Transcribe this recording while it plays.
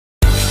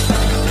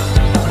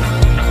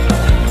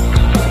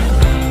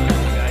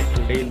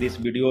this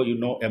video you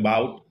know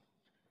about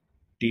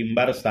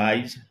timber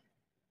size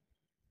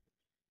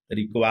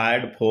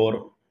required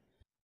for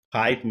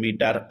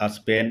 5-meter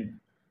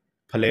span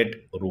flat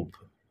roof.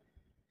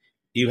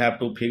 You have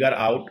to figure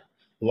out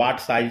what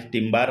size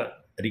timber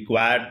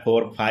required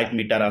for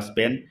 5-meter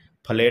span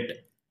flat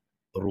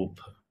roof.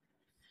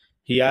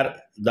 Here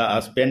the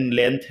span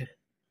length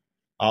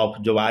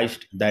of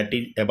joist that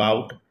is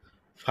about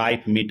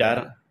 5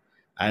 meter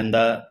and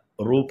the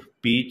roof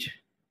pitch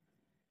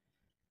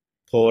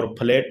for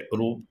flat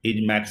roof is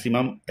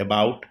maximum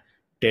about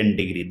 10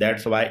 degree.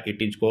 That's why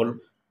it is called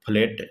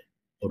flat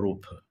roof.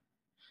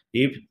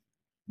 If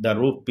the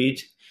roof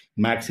pitch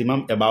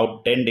maximum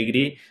about 10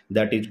 degree,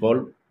 that is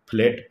called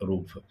flat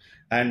roof.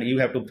 And you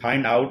have to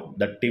find out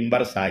the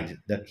timber size.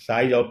 The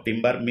size of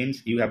timber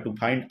means you have to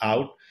find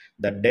out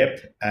the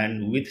depth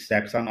and width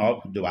section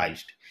of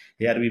joist.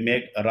 Here we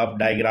make a rough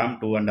diagram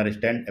to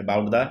understand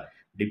about the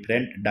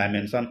different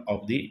dimension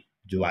of the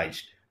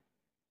joist.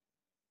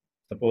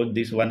 Suppose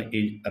this one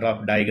is a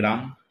rough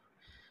diagram,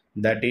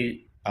 that is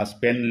a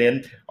span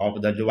length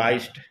of the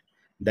joist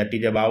that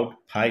is about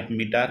 5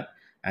 meter,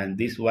 and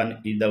this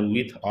one is the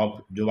width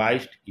of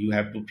joist you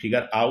have to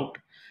figure out,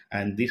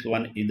 and this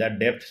one is the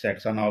depth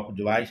section of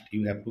joist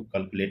you have to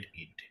calculate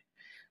it.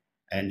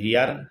 And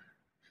here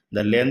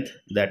the length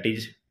that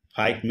is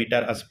 5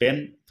 meter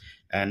span,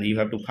 and you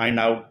have to find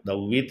out the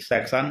width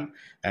section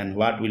and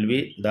what will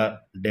be the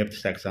depth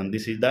section.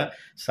 This is the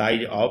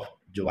size of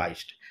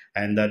joist,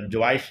 and the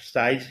joist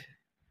size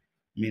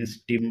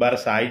means timber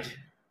size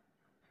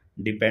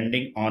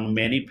depending on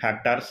many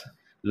factors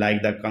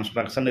like the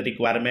construction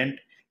requirement,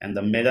 and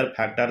the major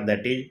factor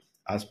that is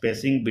a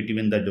spacing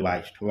between the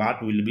joist.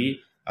 What will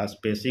be a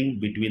spacing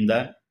between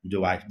the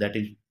joist? That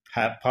is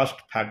first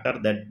factor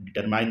that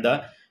determine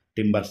the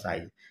timber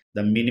size.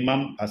 The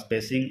minimum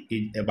spacing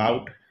is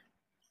about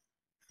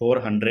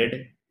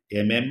 400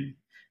 mm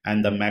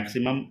and the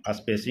maximum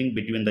spacing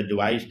between the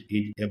joist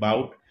is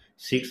about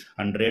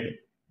 600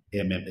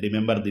 mm.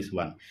 Remember this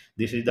one.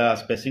 This is the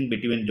spacing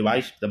between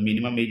joist. The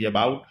minimum is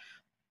about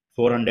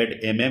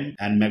 400 mm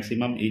and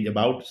maximum is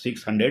about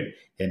 600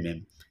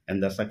 mm.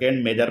 And the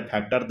second major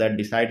factor that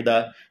decide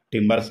the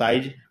timber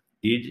size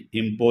is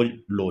imposed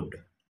load.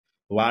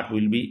 What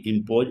will be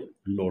imposed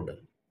load?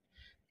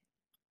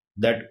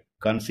 That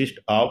consists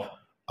of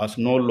a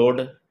snow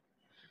load,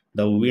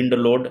 the wind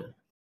load,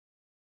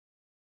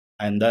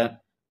 and the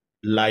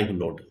live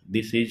load.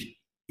 This is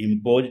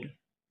imposed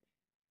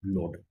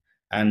load.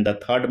 And the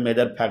third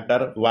major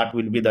factor, what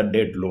will be the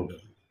dead load?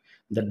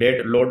 The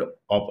dead load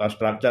of a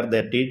structure,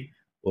 that is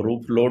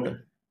roof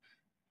load,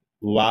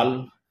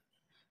 wall,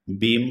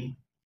 beam,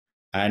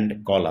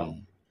 and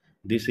column.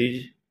 This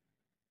is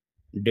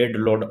dead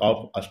load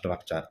of a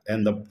structure.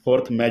 And the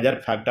fourth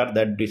major factor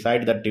that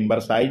decide the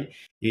timber size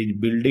is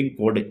building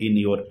code in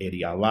your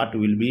area. What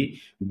will be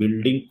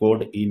building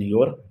code in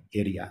your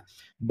area?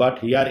 But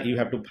here you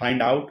have to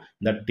find out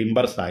the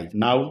timber size.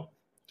 Now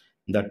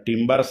the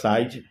timber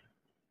size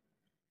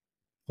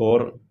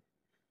for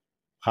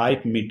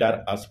 5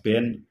 meter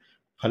span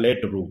flat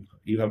roof,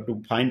 you have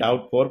to find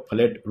out for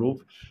flat roof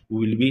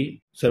will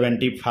be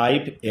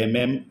 75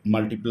 mm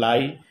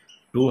multiply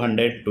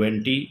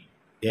 220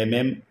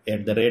 mm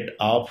at the rate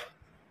of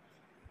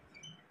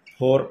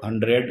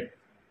 400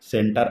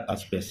 center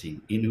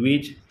spacing, in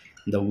which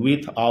the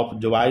width of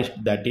joist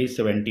that is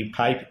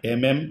 75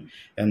 mm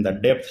and the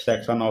depth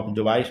section of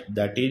joist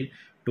that is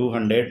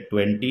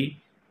 220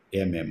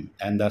 mm,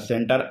 and the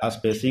center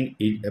spacing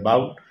is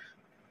about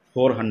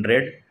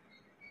 400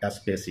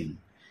 spacing.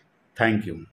 Thank you.